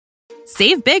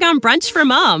Save big on brunch for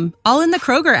mom, all in the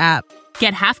Kroger app.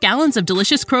 Get half gallons of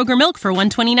delicious Kroger milk for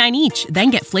 $1.29 each.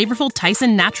 Then get flavorful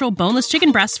Tyson natural boneless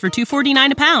chicken breasts for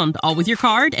 $2.49 a pound, all with your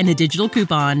card and a digital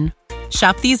coupon.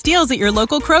 Shop these deals at your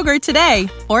local Kroger today,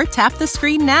 or tap the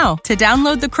screen now to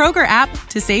download the Kroger app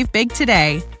to save big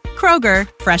today. Kroger,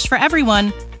 fresh for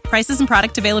everyone. Prices and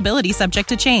product availability subject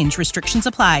to change. Restrictions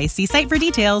apply. See site for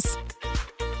details.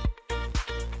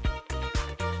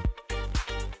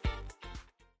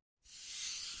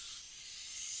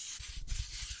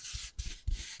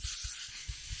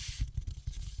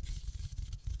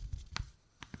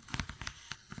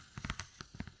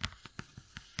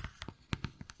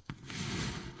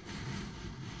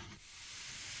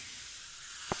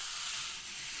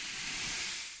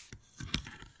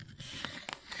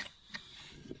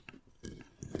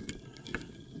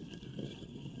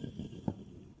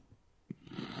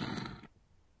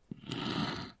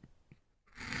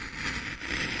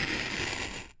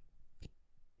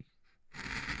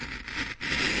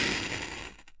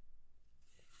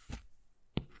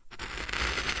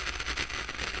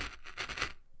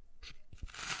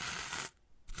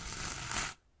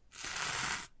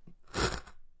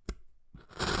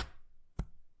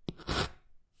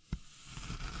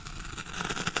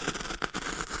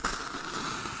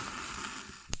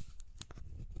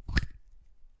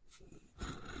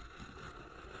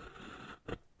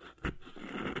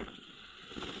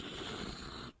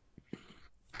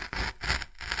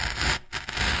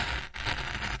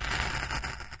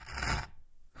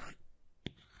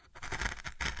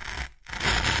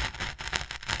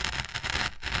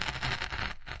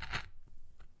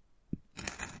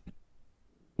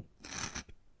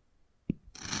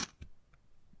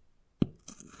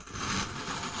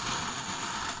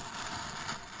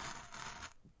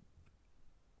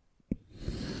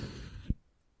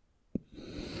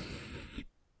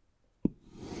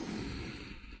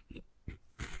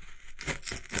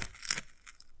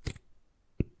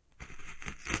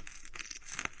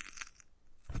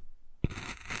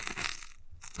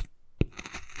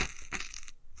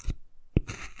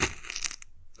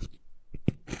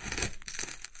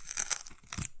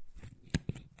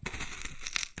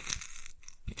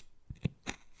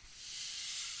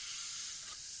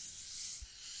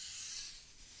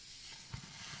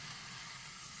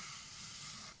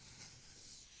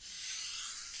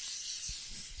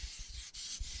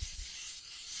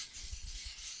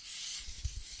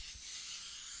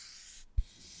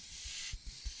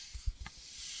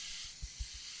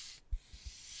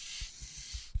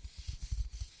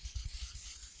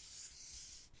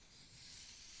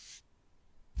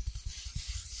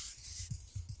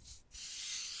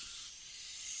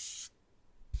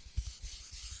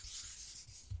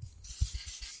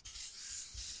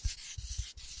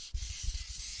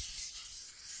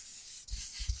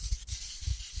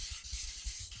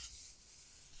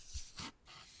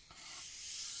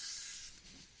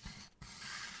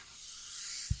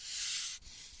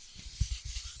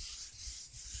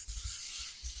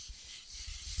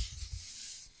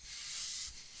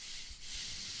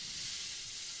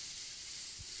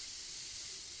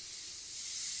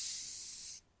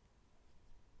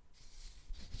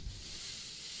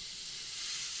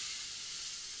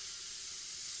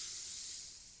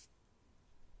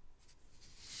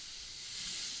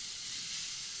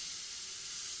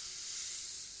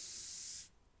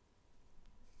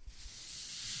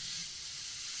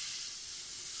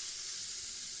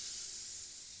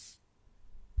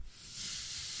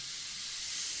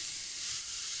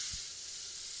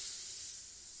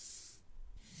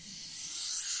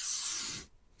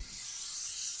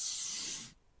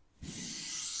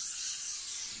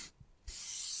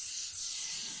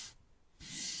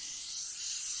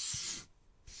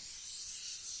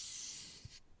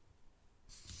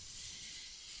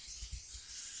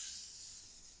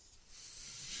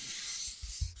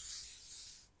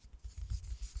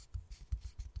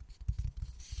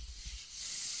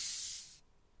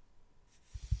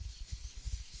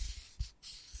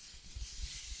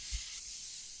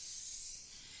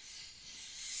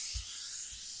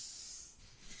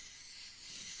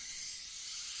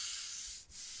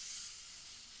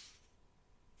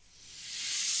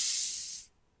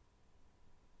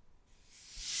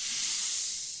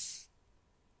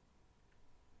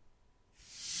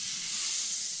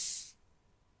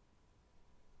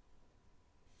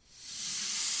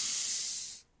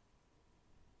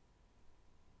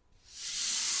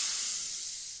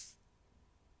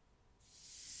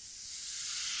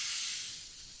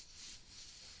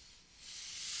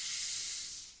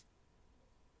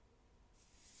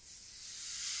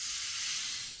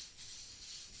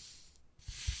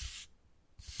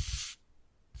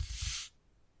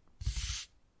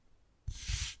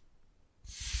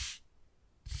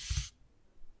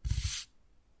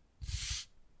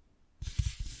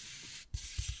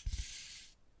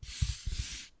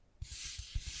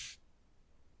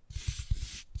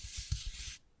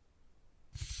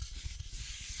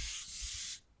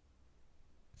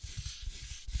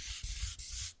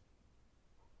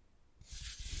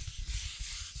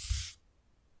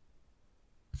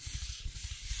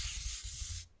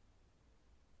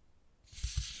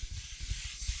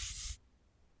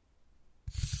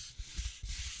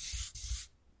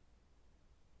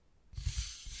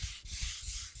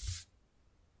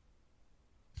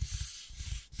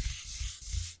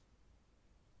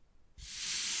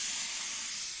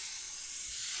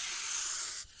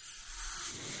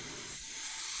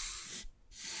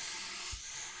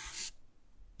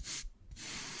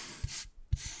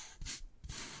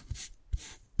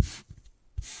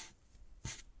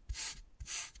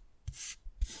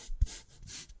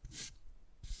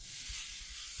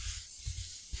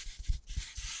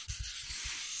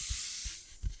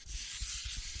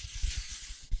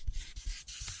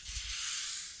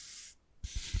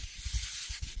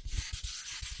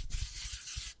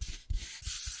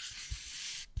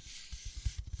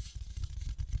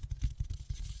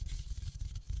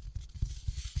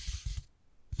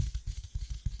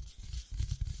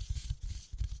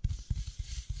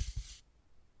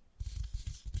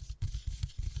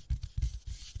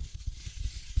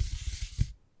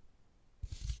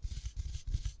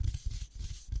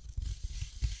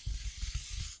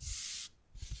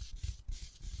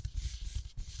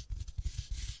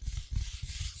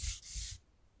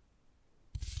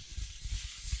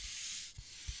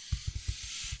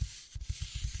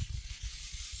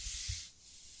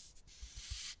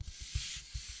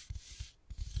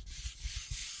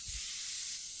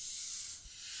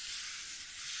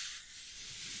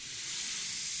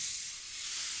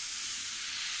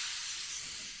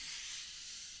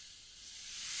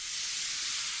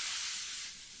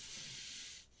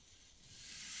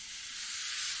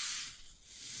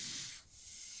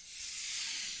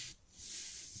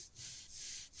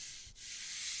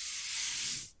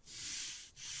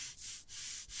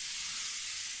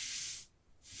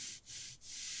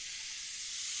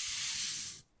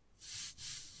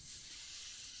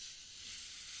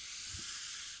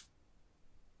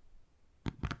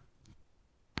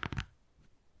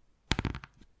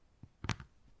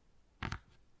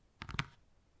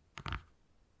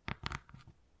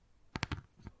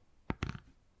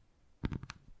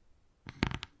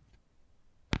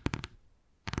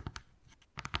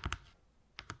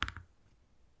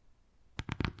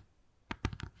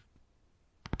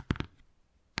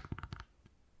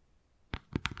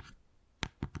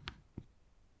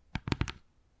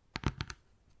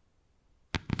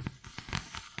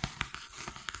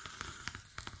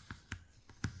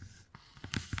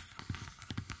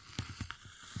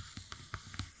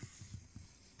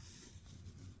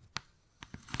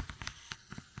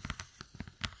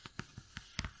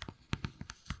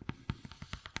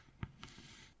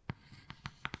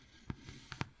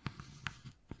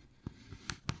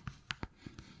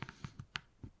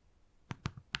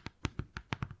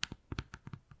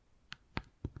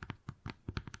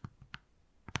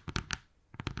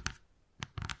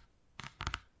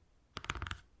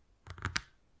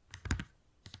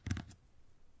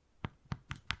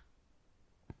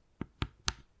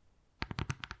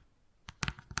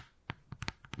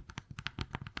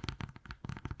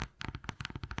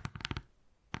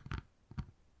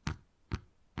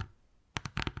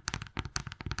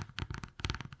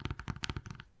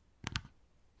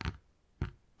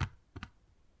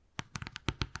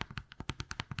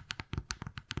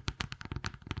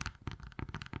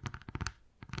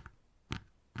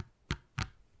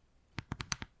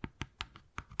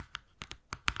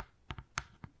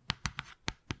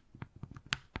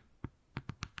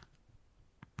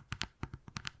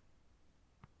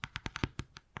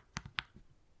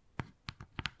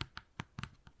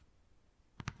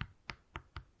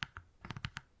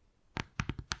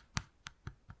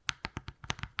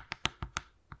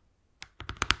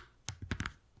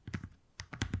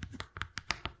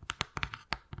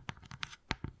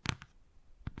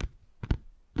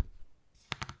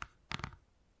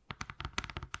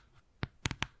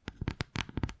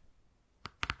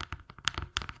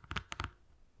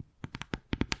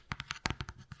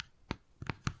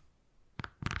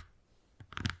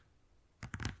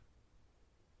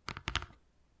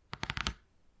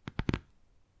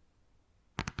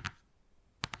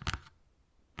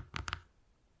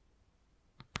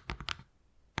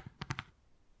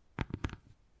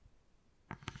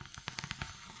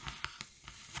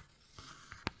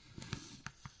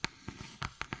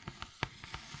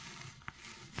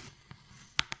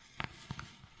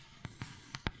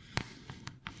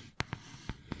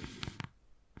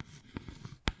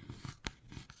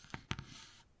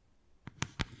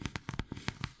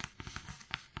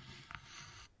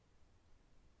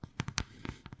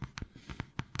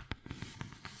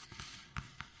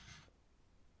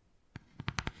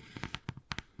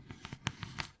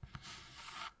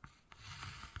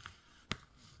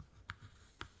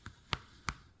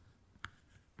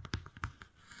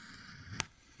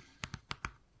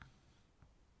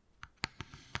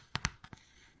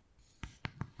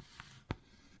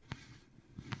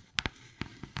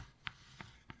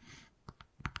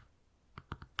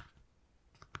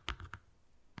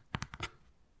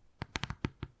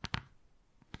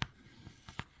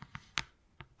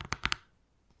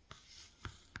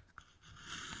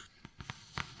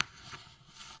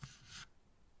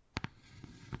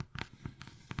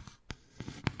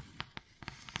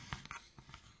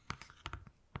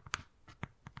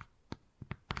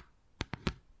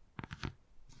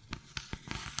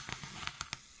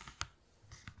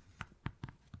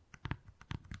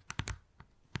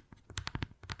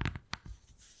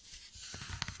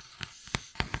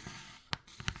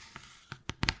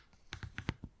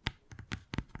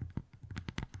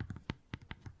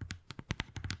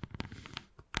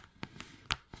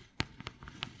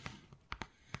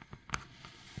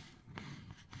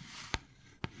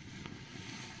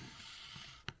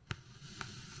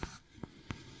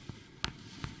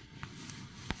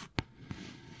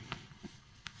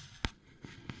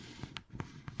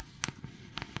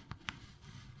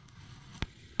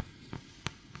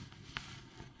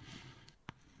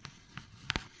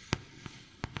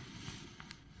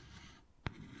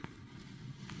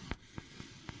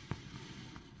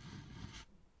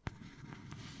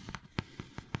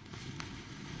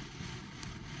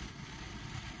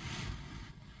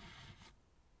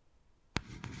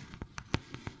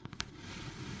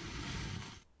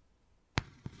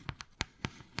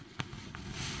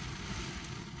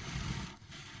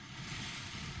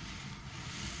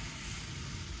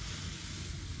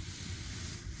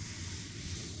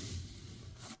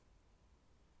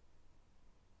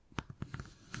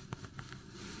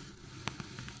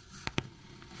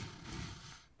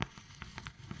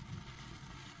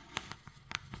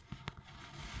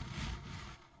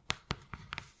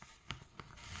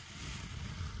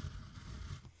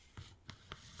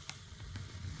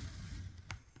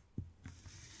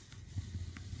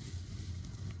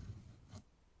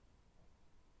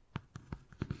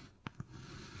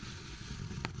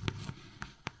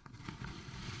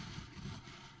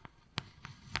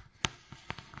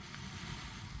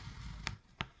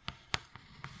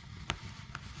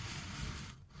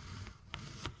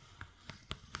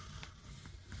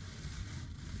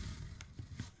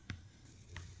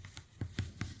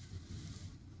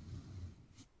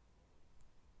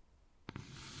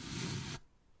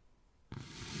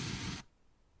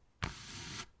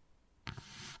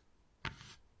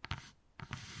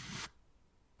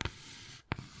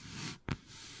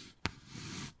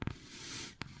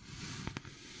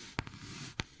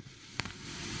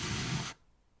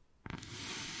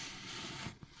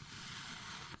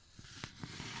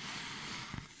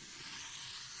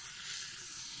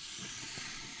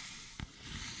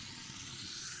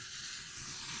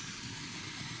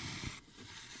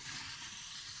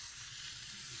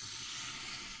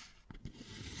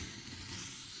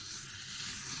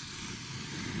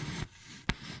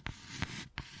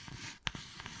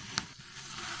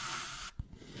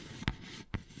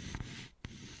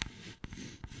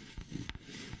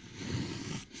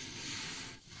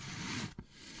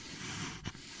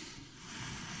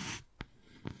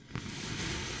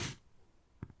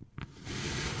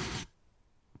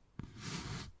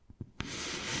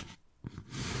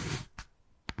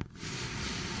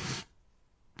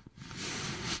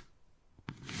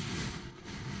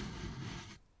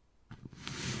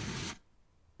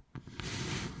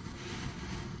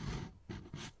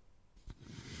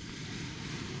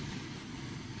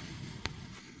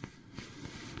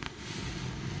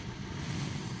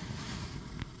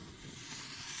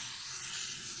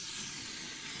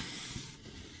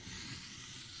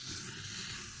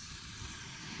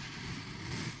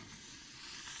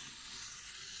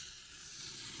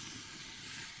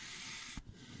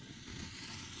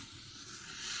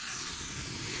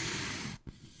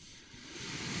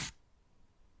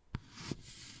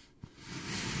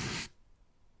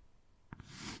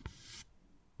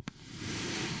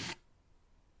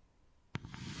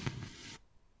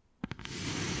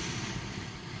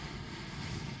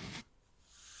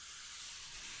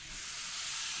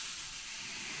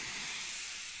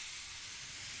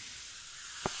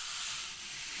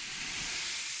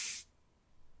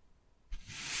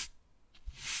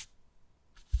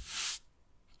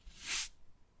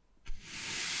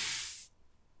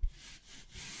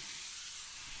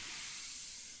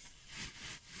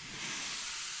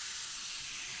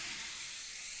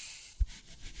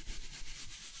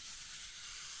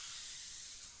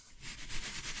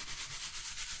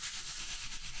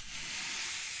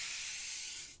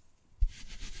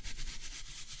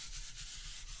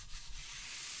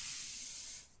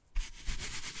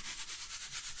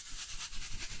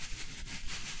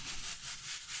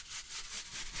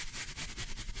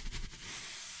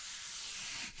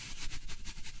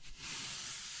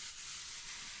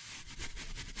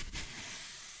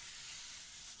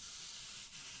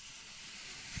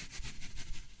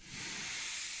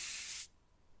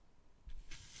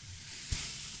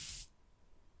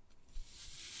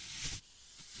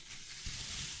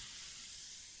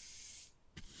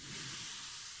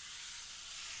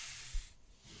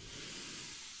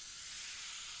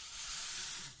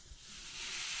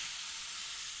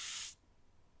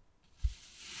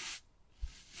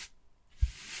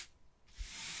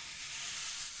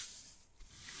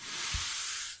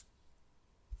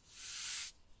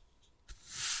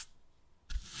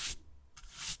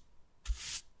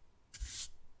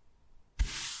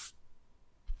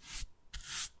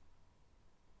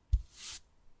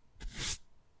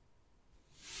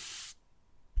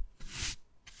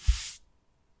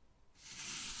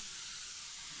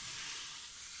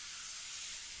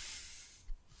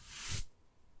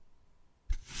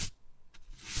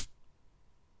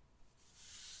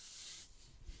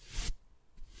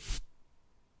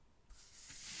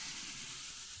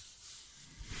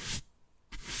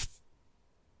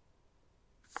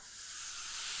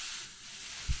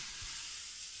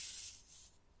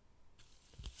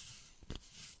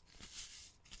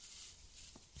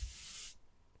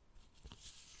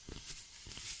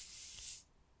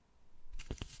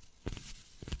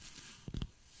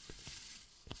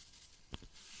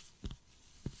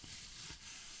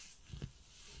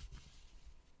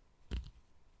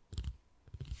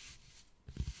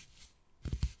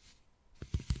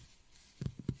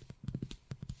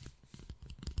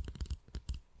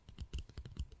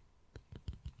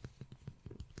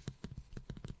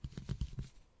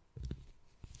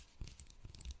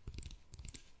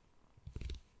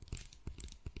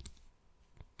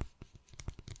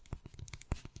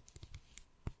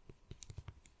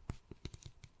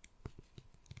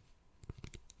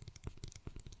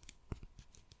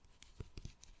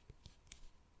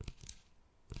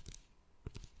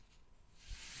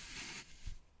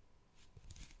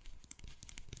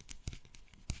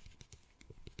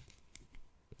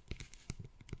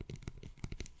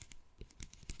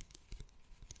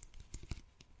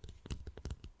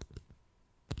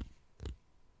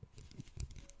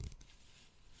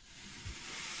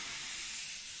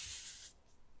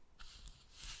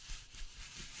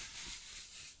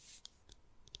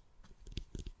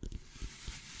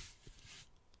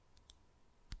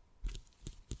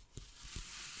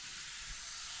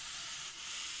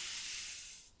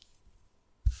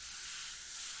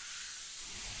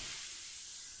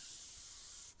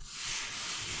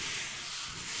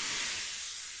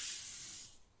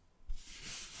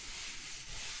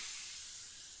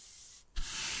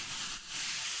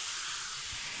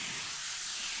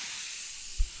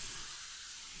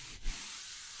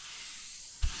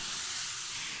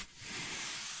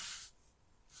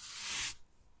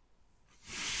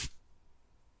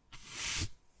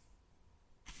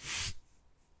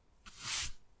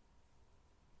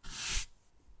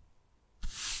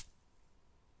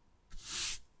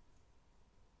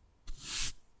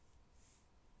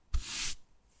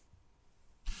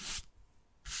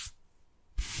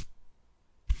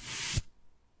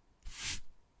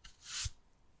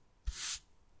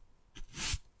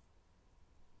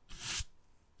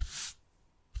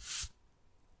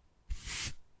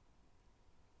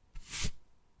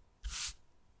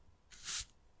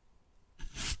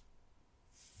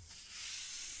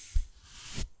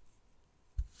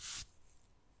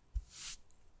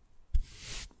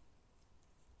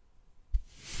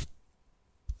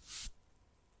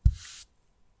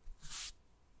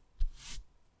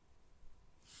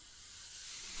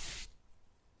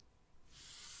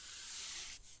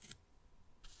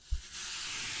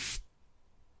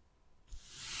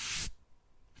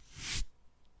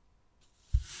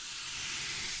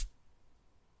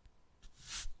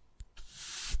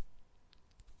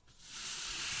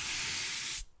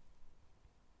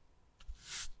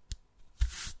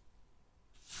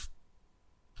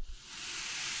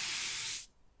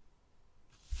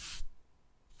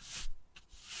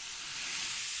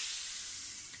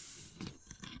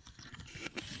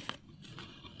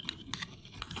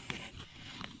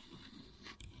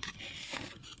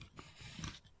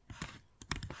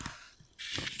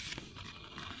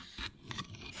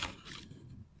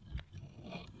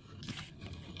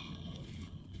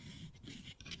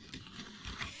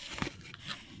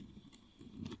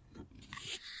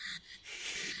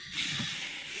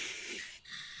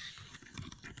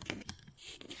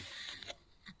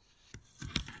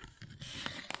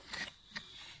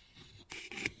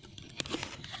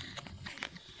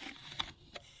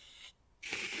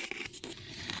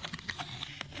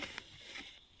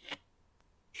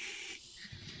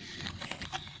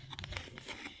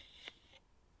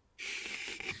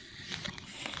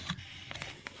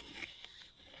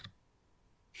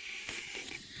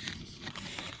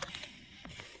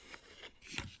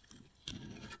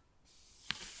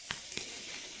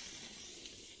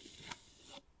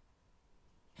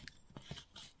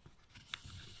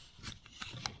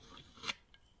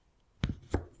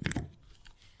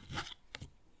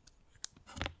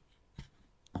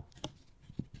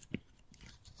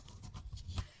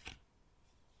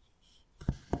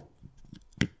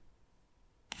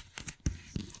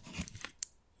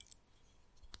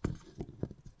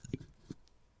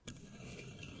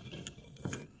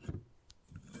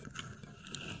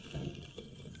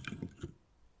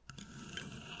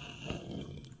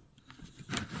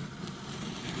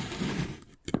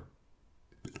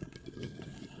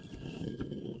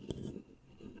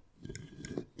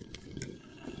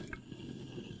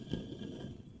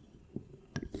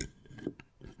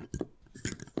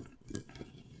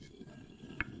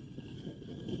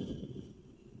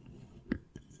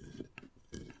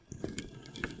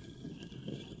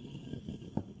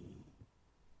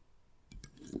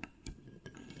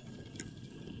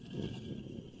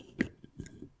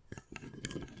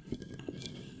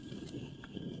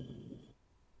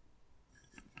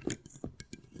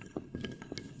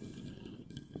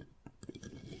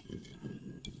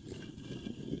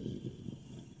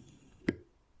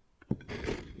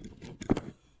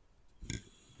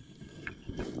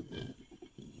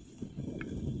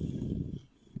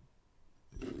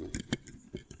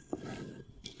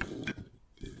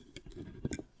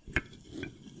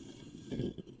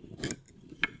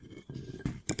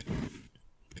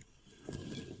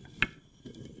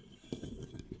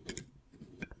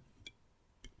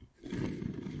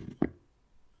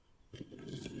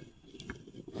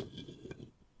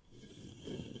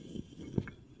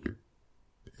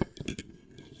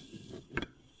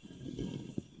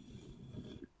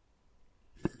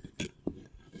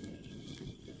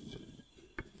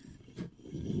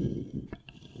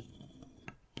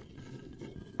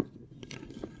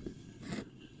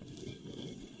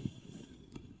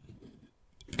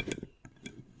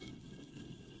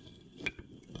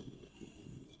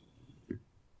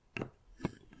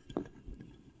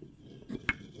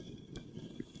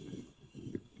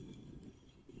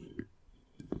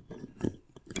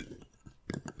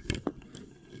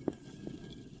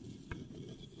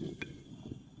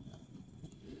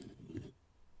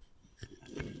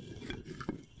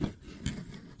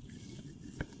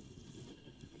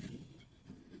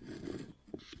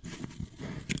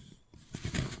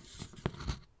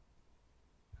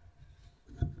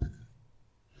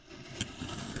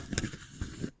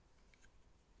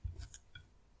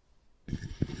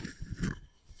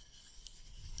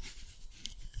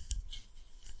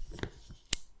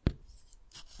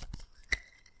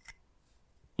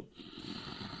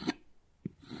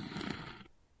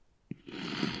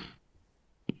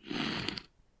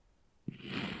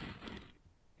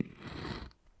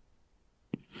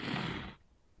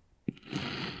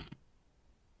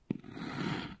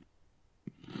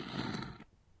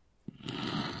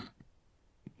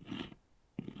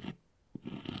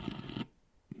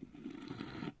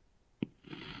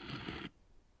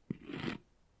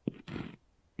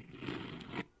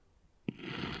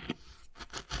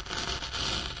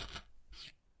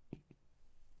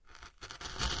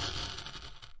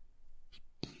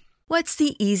 What's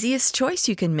the easiest choice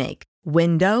you can make?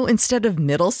 Window instead of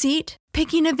middle seat?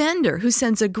 Picking a vendor who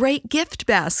sends a great gift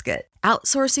basket?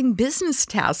 Outsourcing business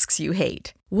tasks you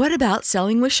hate? What about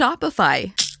selling with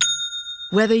Shopify?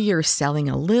 Whether you're selling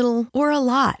a little or a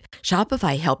lot,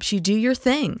 Shopify helps you do your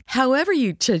thing, however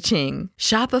you cha-ching.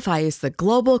 Shopify is the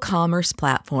global commerce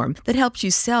platform that helps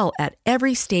you sell at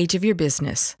every stage of your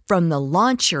business. From the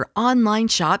launch your online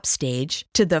shop stage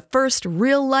to the first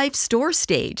real-life store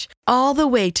stage, all the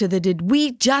way to the did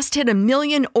we just hit a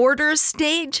million orders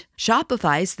stage.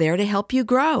 Shopify's there to help you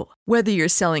grow. Whether you're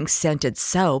selling scented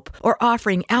soap or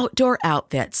offering outdoor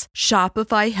outfits,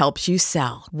 Shopify helps you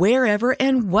sell. Wherever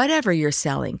and whatever you're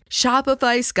selling,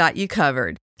 Shopify's got you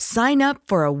covered. Sign up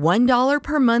for a $1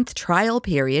 per month trial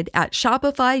period at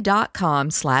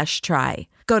shopify.com/try.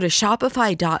 Go to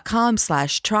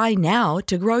shopify.com/try now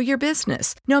to grow your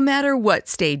business, no matter what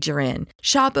stage you're in.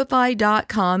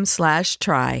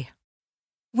 Shopify.com/try.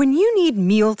 When you need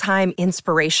mealtime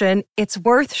inspiration, it's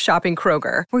worth shopping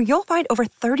Kroger, where you'll find over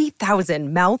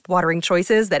 30,000 mouth-watering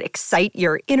choices that excite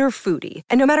your inner foodie.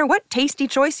 And no matter what tasty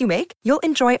choice you make, you'll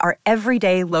enjoy our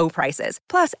everyday low prices,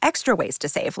 plus extra ways to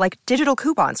save, like digital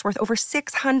coupons worth over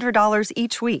 $600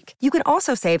 each week. You can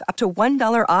also save up to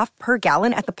 $1 off per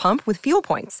gallon at the pump with fuel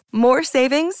points. More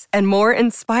savings and more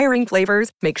inspiring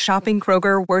flavors make shopping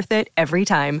Kroger worth it every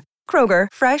time. Kroger,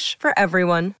 fresh for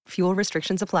everyone. Fuel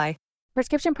restrictions apply.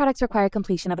 Prescription products require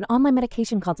completion of an online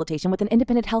medication consultation with an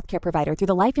independent healthcare provider through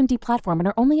the LifeMD platform and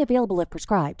are only available if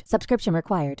prescribed. Subscription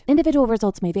required. Individual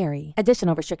results may vary.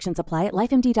 Additional restrictions apply at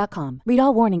lifemd.com. Read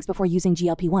all warnings before using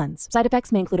GLP-1s. Side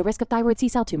effects may include a risk of thyroid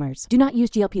C-cell tumors. Do not use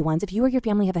GLP-1s if you or your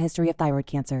family have a history of thyroid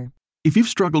cancer. If you've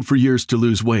struggled for years to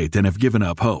lose weight and have given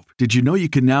up hope, did you know you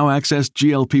can now access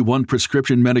GLP-1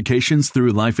 prescription medications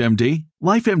through LifeMD?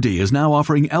 LifeMD is now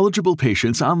offering eligible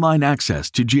patients online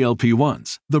access to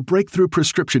GLP-1s, the breakthrough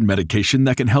prescription medication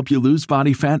that can help you lose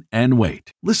body fat and weight.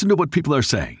 Listen to what people are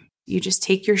saying. You just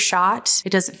take your shot.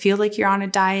 It doesn't feel like you're on a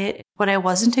diet. What I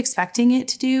wasn't expecting it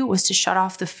to do was to shut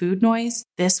off the food noise.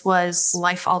 This was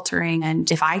life-altering,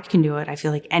 and if I can do it, I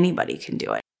feel like anybody can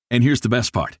do it. And here's the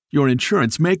best part. Your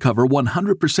insurance may cover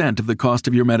 100% of the cost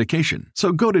of your medication.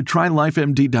 So go to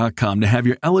trylifemd.com to have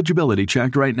your eligibility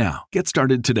checked right now. Get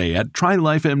started today at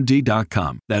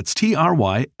trylifemd.com. That's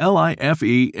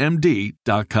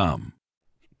TRYLIFEMD.com.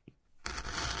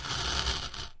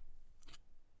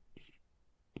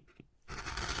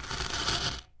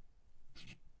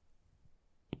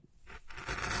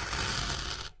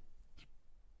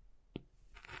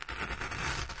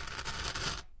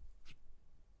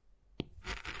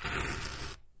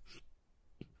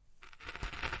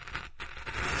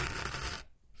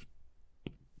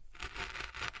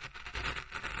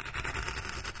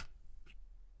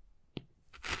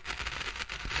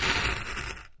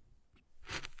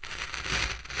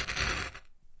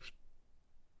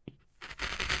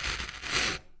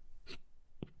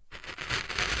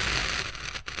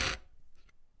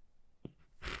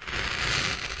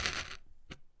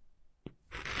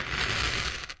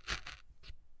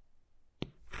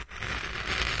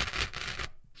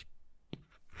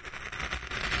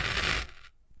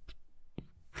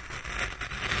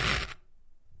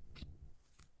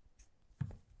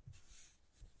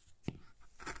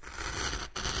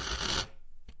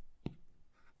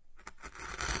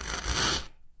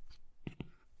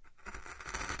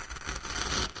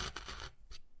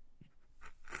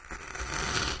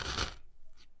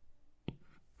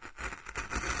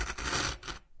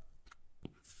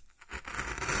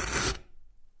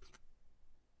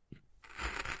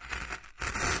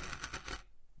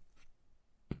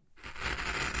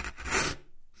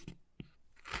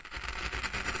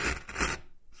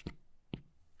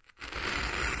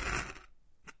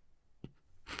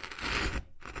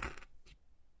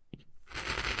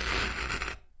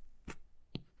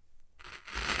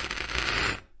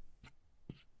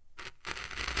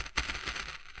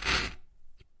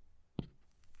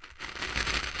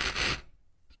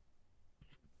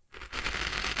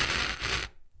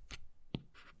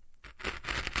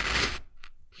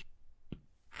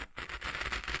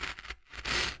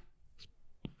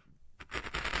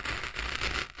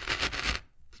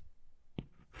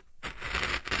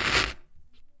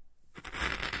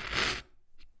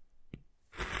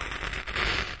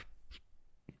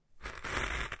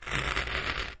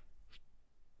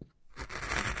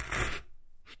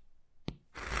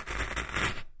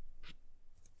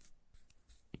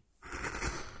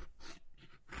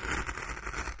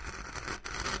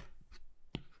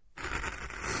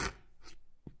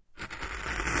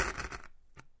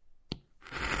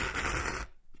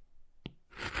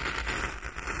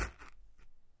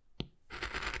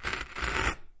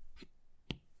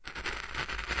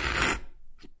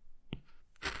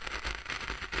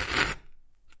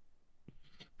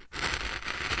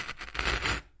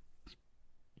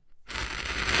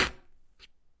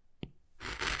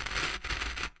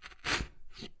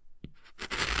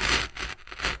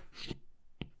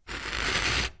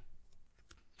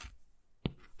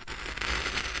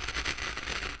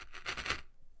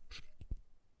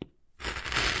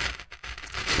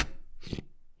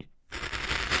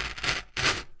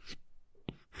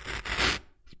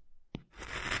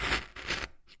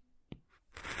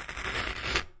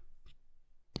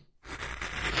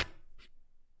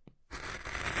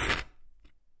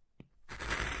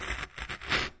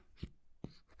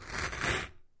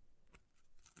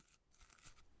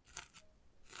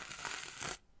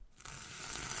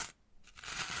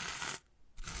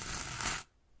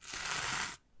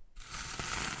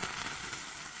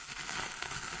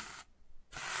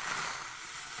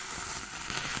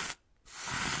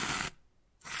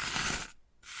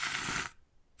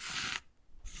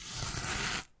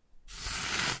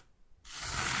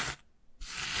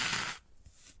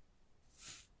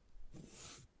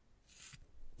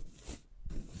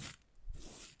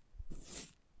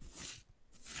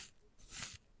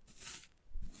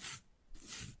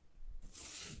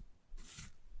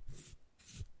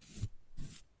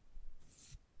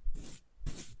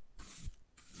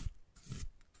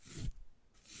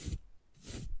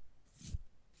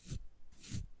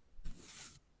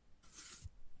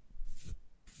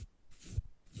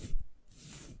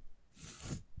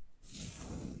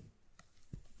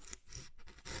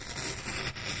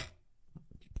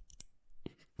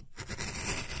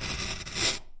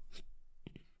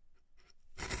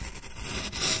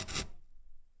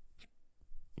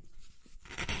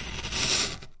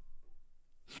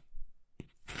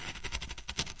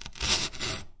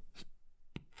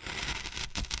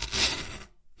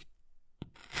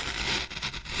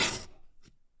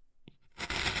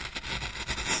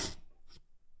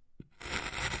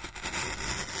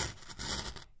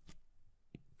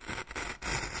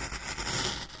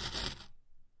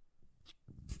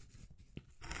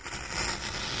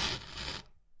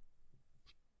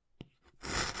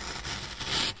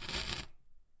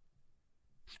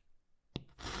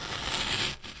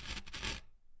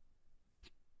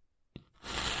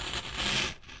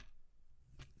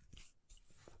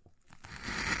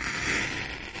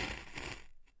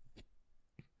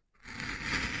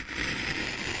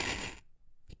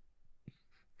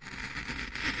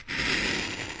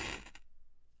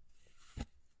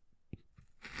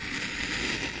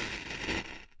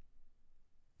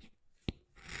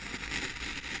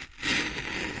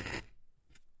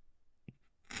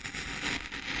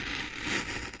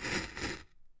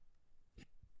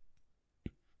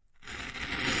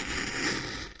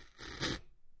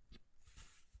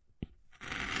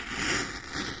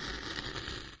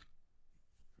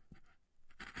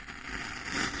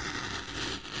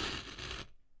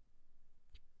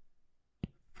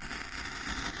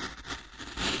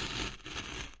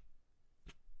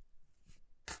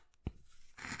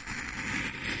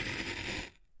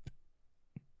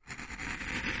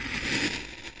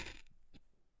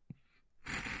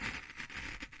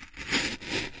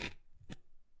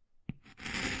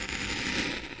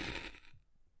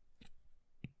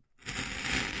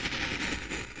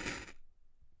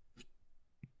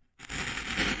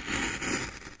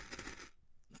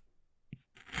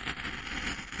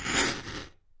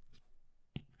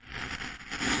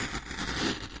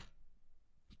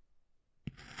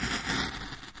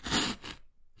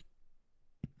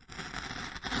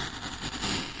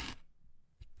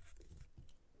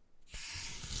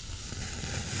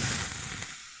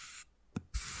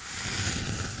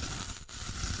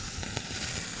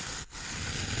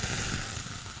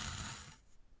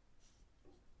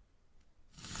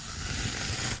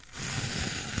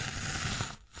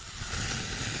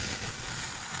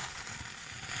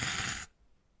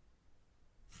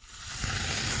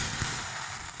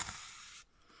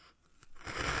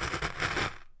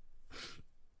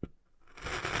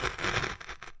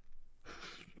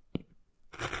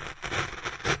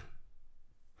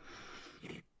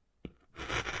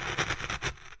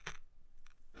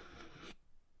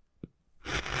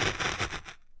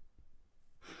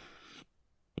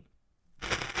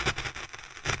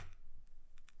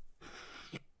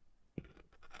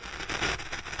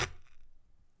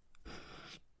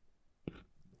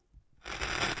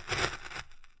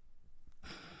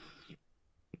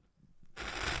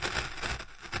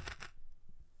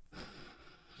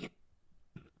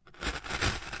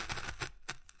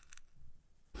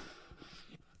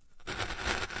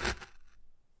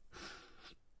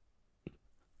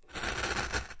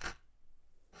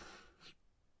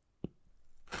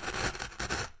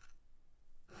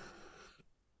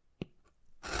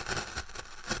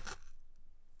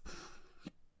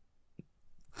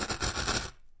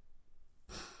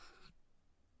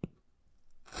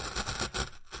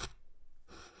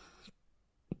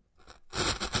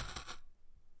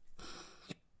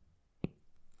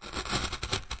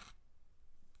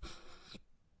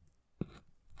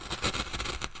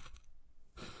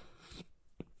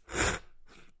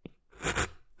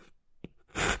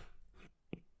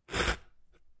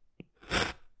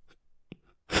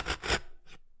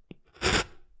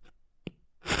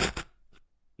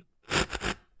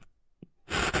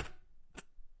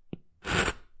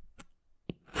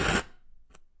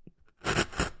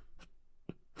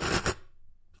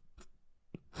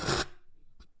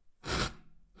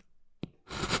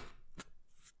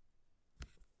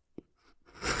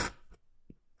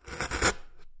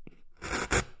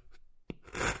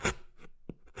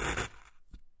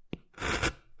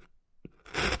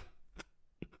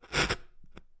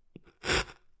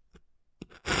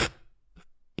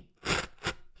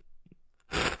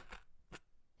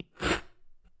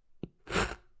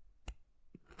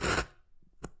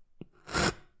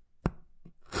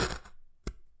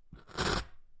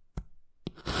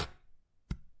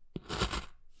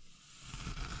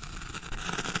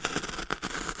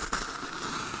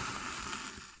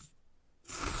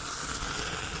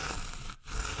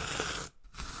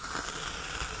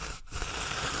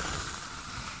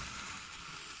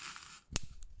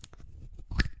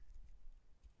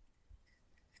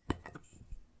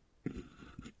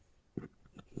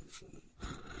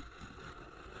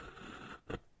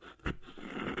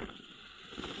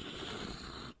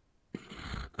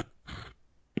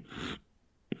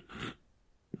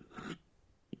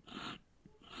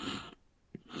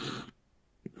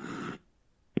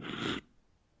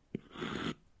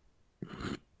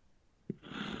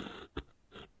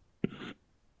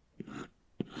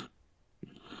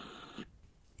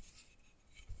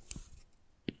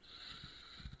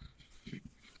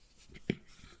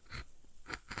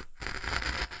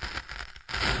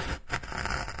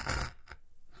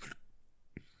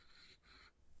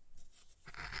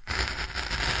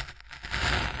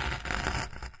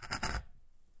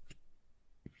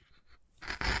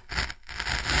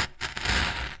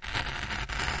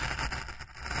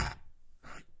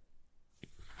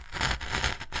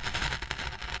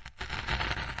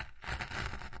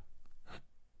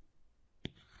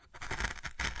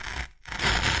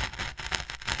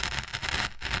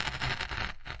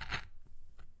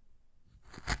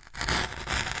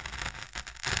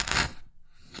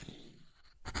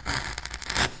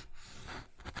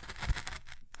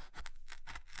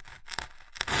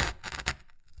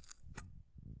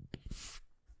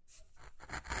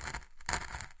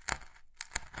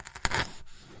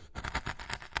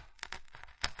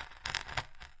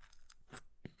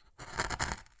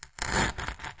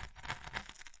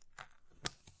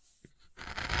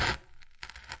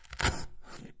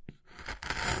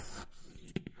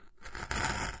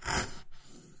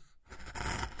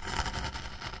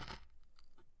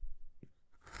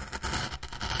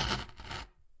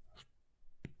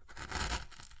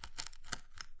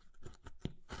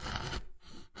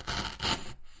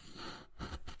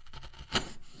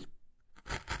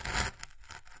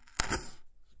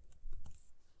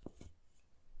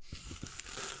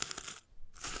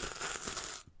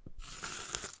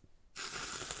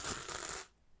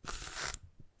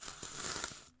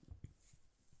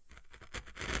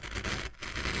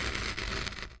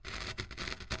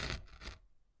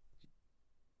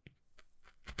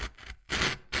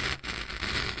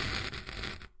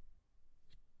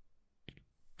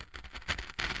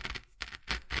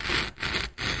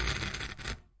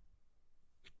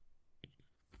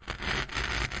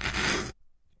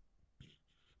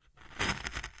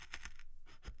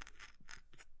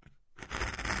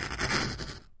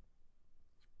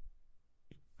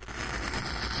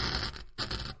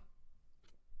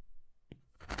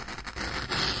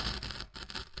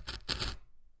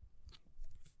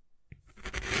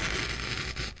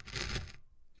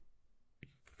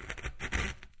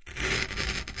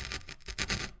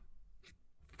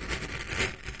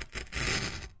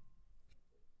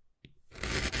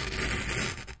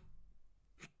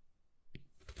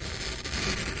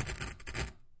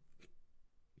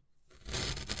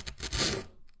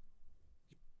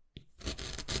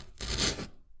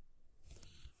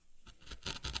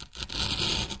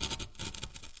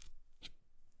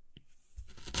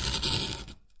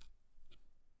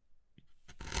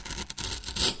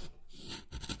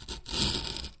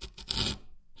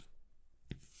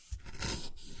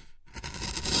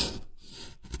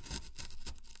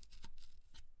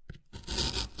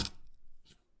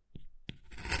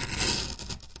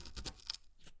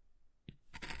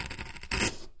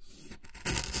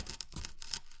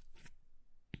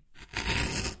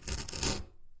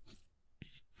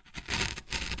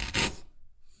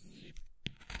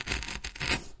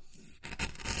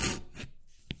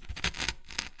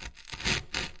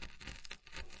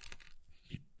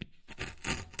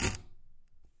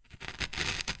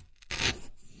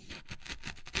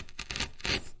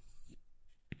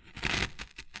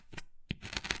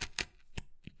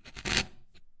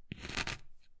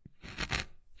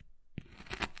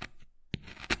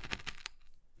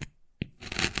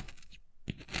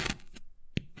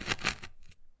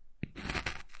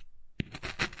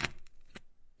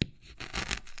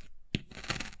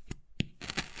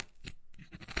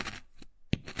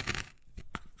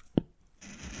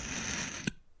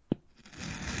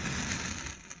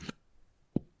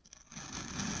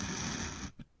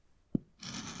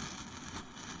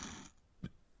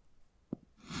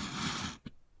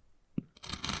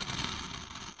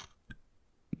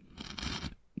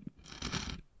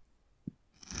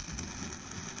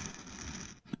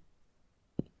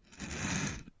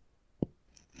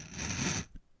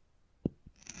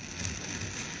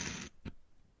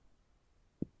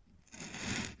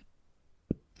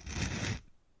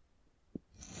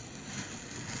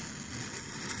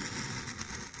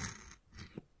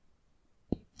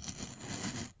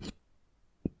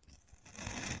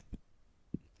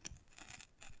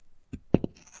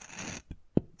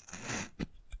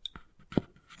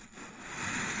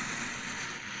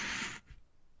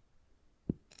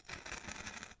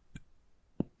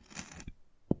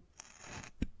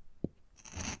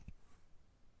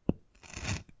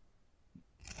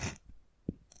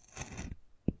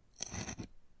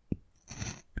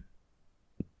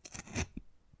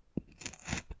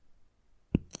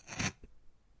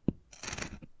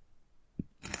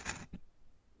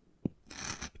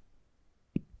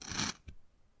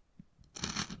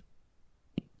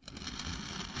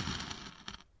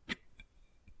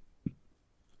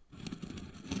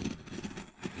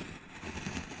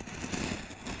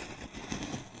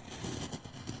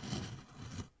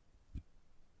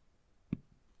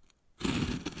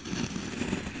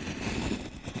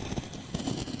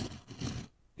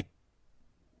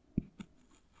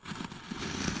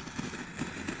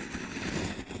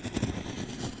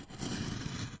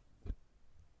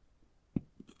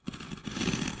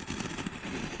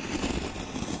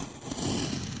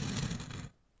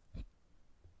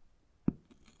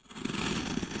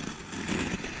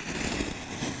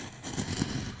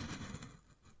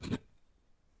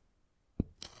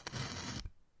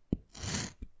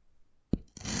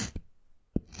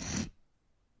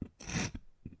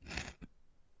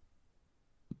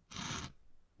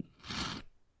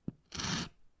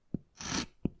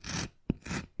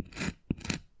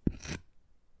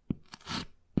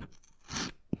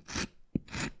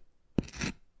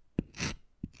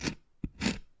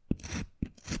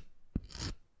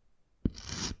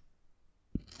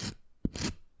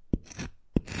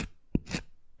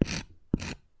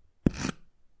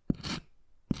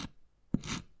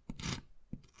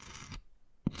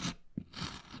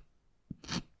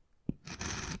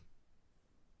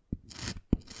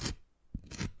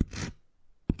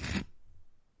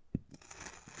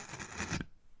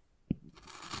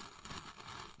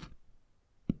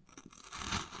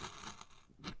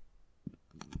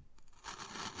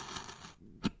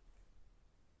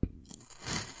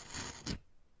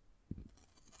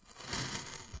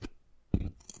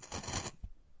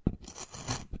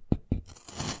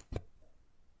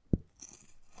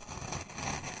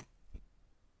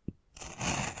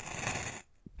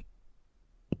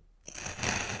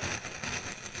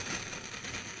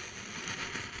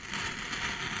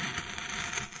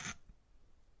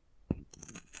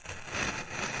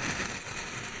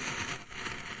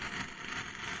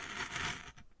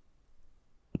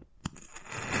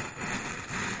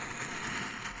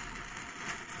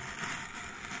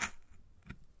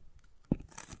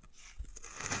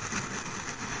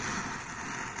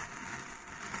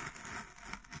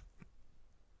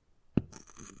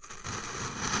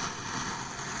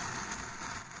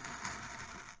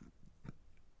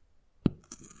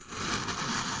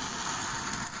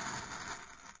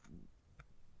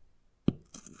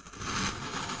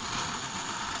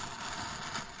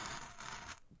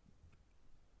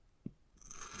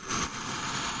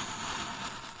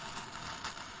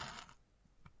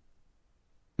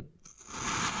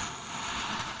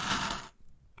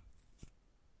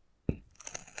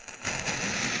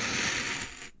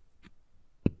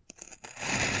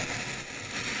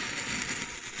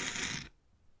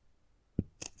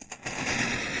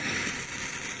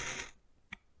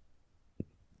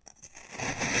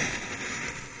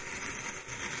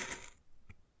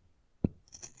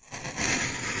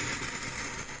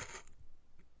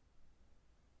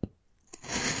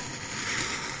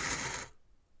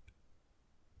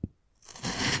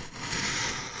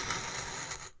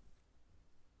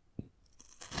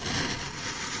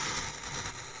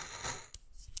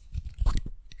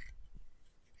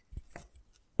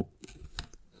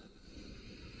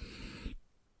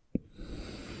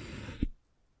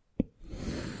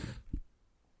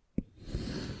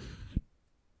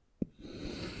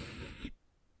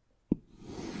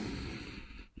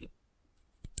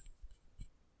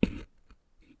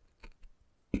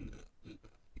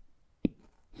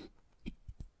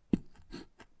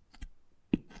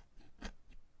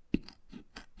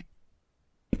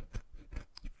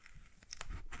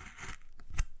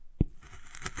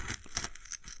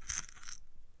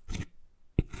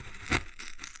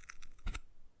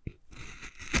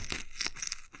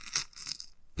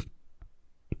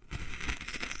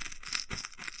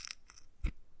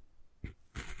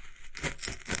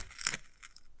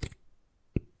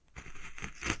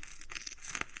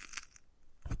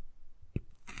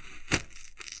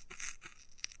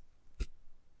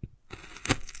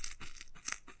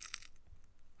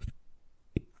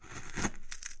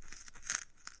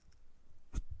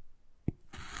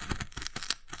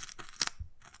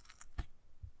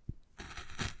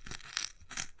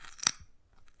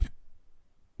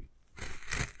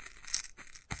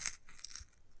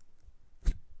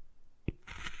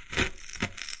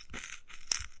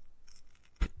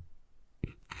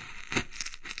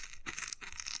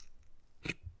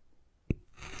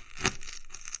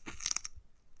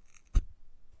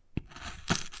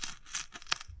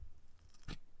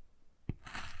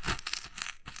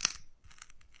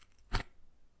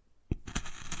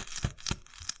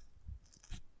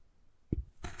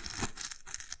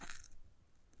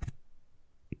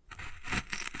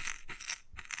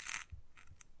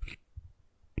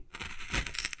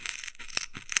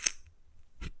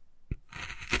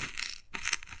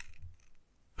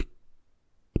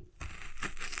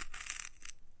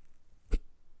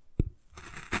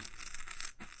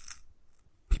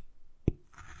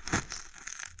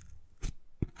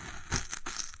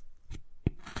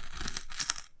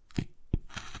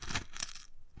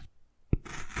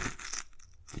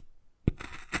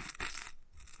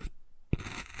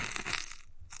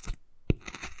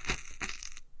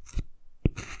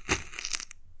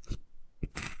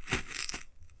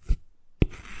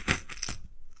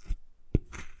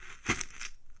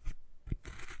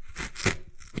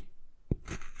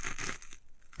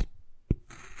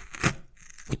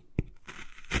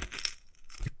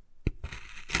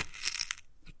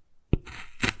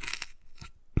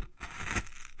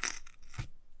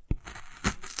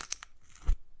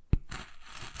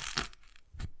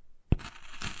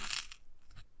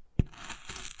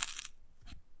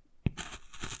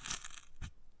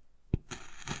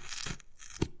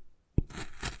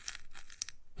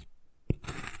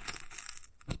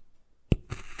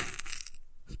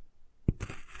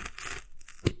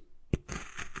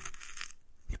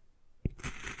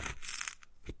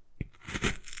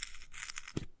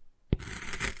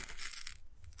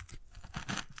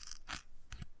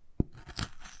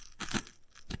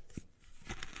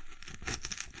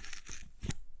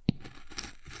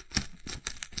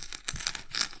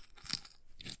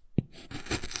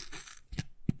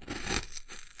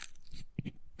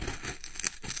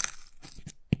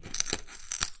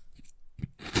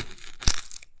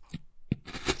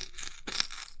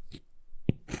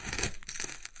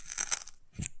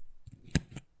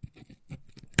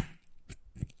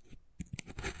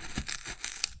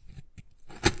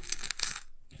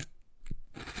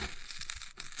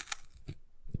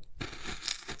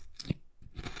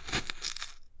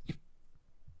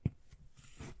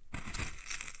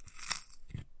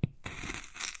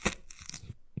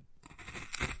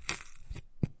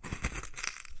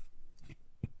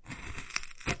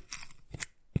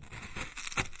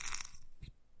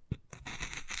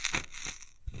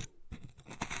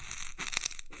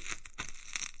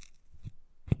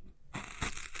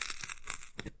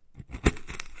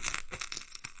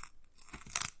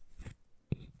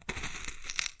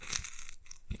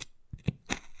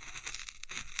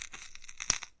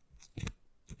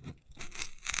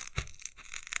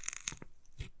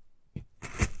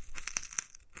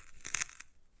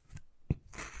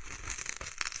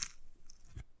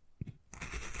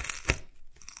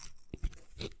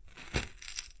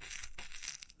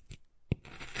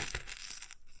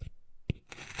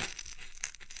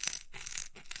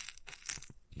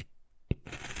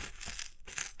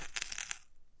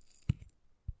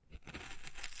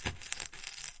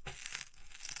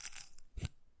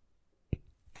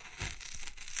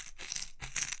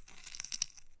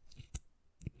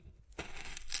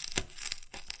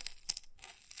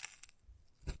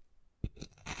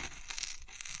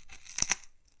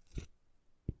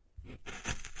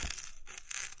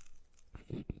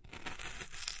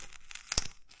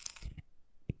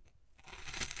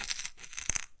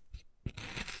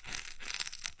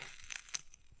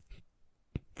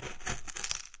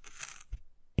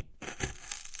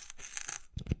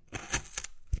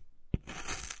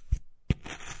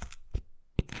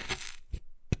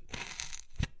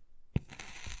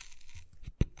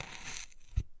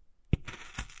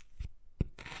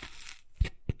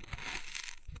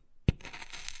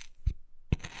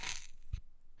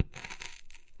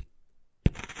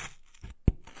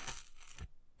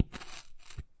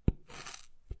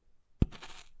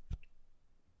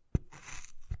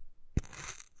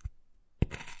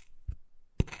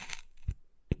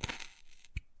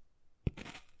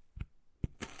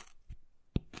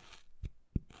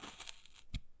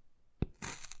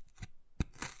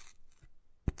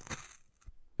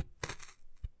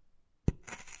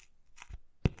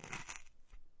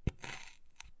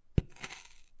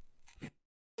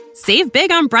 Save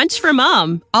big on brunch for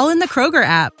mom, all in the Kroger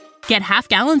app. Get half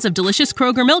gallons of delicious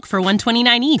Kroger milk for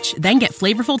 $1.29 each. Then get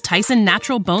flavorful Tyson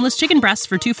natural boneless chicken breasts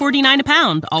for $2.49 a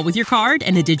pound, all with your card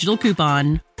and a digital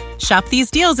coupon. Shop these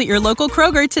deals at your local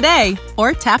Kroger today,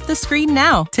 or tap the screen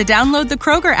now to download the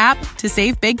Kroger app to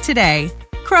save big today.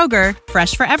 Kroger,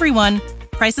 fresh for everyone.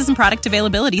 Prices and product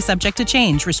availability subject to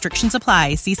change. Restrictions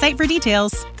apply. See site for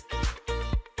details.